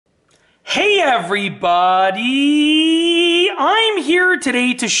Hey everybody! I'm here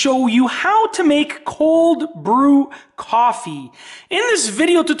today to show you how to make cold brew coffee. In this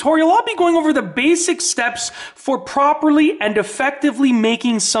video tutorial, I'll be going over the basic steps for properly and effectively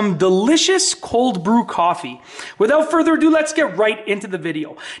making some delicious cold brew coffee. Without further ado, let's get right into the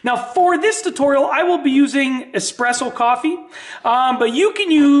video. Now for this tutorial, I will be using espresso coffee, but you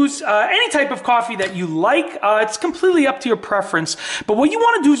can use any type of coffee that you like. It's completely up to your preference. But what you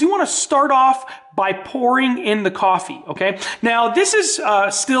want to do is you want to start off by pouring in the coffee, okay? Now, this is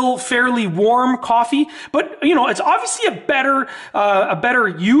still fairly warm coffee, but, you know, it's obviously a better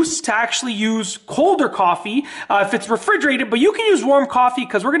use to actually use colder coffee if it's refrigerated, but you can use warm coffee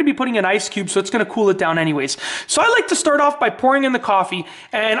because we're going to be putting in ice cubes, so it's going to cool it down anyways. So I like to start off by pouring in the coffee,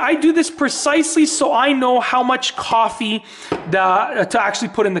 and I do this precisely so I know how much coffee to actually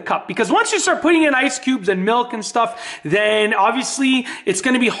put in the cup. Because once you start putting in ice cubes and milk and stuff, then obviously it's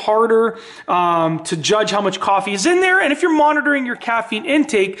going to be harder to judge how much coffee is in there. And if you're monitoring your caffeine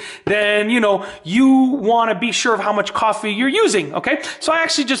intake, then, you know, you want to be sure of how much coffee you're using, okay? So I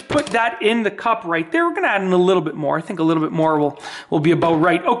actually just put that in the cup right there. We're going to add in a little bit more. I think a little bit more will be about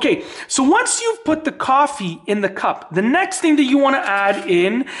right. Okay, so once you've put the coffee in the cup, the next thing that you want to add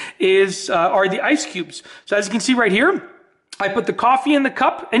in are the ice cubes. So as you can see right here, I put the coffee in the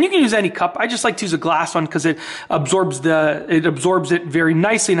cup, and you can use any cup. I just like to use a glass one because it absorbs it very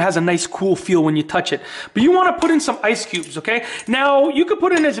nicely and it has a nice cool feel when you touch it. But you want to put in some ice cubes, okay? Now, you could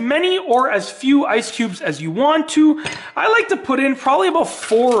put in as many or as few ice cubes as you want to. I like to put in probably about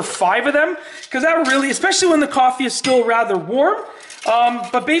 4 or 5 of them because that really, especially when the coffee is still rather warm.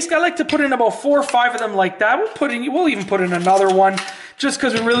 But basically, I like to put in about 4 or 5 of them like that. We'll even put in another one just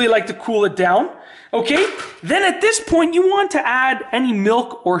because we really like to cool it down. Okay, then at this point, you want to add any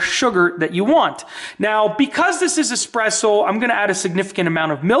milk or sugar that you want. Now, because this is espresso, I'm going to add a significant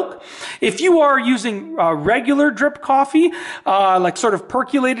amount of milk. If you are using regular drip coffee, like sort of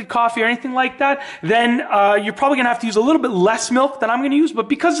percolated coffee or anything like that, then you're probably going to have to use a little bit less milk than I'm going to use. But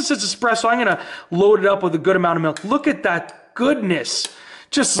because this is espresso, I'm going to load it up with a good amount of milk. Look at that goodness.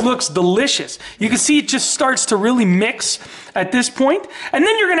 Just looks delicious. You can see it just starts to really mix at this point. And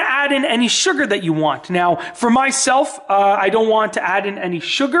then you're going to add in any sugar that you want. Now, for myself, I don't want to add in any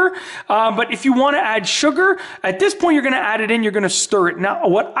sugar. But if you want to add sugar, at this point, you're going to add it in. You're going to stir it. Now,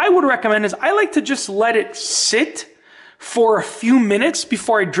 what I would recommend is I like to just let it sit for a few minutes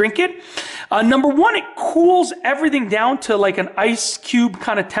before I drink it. Number one, it cools everything down to like an ice cube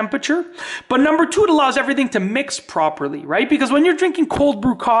kind of temperature. But number two, it allows everything to mix properly, right? Because when you're drinking cold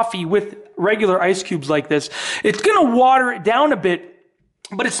brew coffee with regular ice cubes like this, it's going to water it down a bit.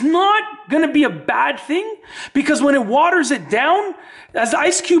 But it's not going to be a bad thing because when it waters it down, as the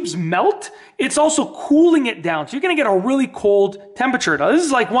ice cubes melt, it's also cooling it down. So you're going to get a really cold temperature. Now, this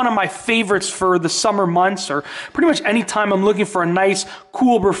is like one of my favorites for the summer months or pretty much any time I'm looking for a nice,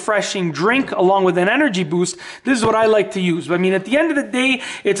 cool, refreshing drink along with an energy boost. This is what I like to use. I mean, at the end of the day,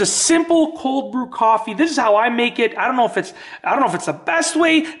 it's a simple cold brew coffee. This is how I make it. I don't know if it's the best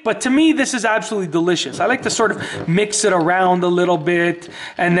way, but to me, this is absolutely delicious. I like to sort of mix it around a little bit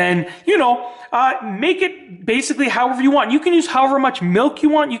and then, you know, make it basically however you want. You can use however much milk you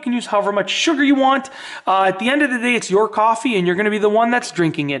want. You can use however much sugar you want. At the end of the day, it's your coffee and you're going to be the one that's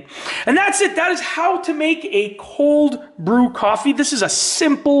drinking it. And that's it. That is how to make a cold brew coffee. This is a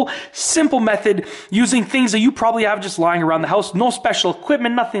simple method using things that you probably have just lying around the house. No special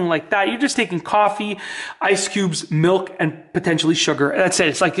equipment, nothing like that. You're just taking coffee, ice cubes, milk, and potentially sugar. That's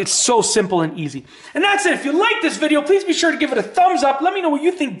it. It's so simple and easy. And that's it. If you like this video, please be sure to give it a thumbs up. Let me know what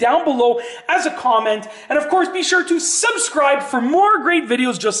you think down below as a comment. And of course, be sure to subscribe for more great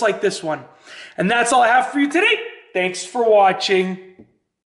videos just like this one. And that's all I have for you today. Thanks for watching.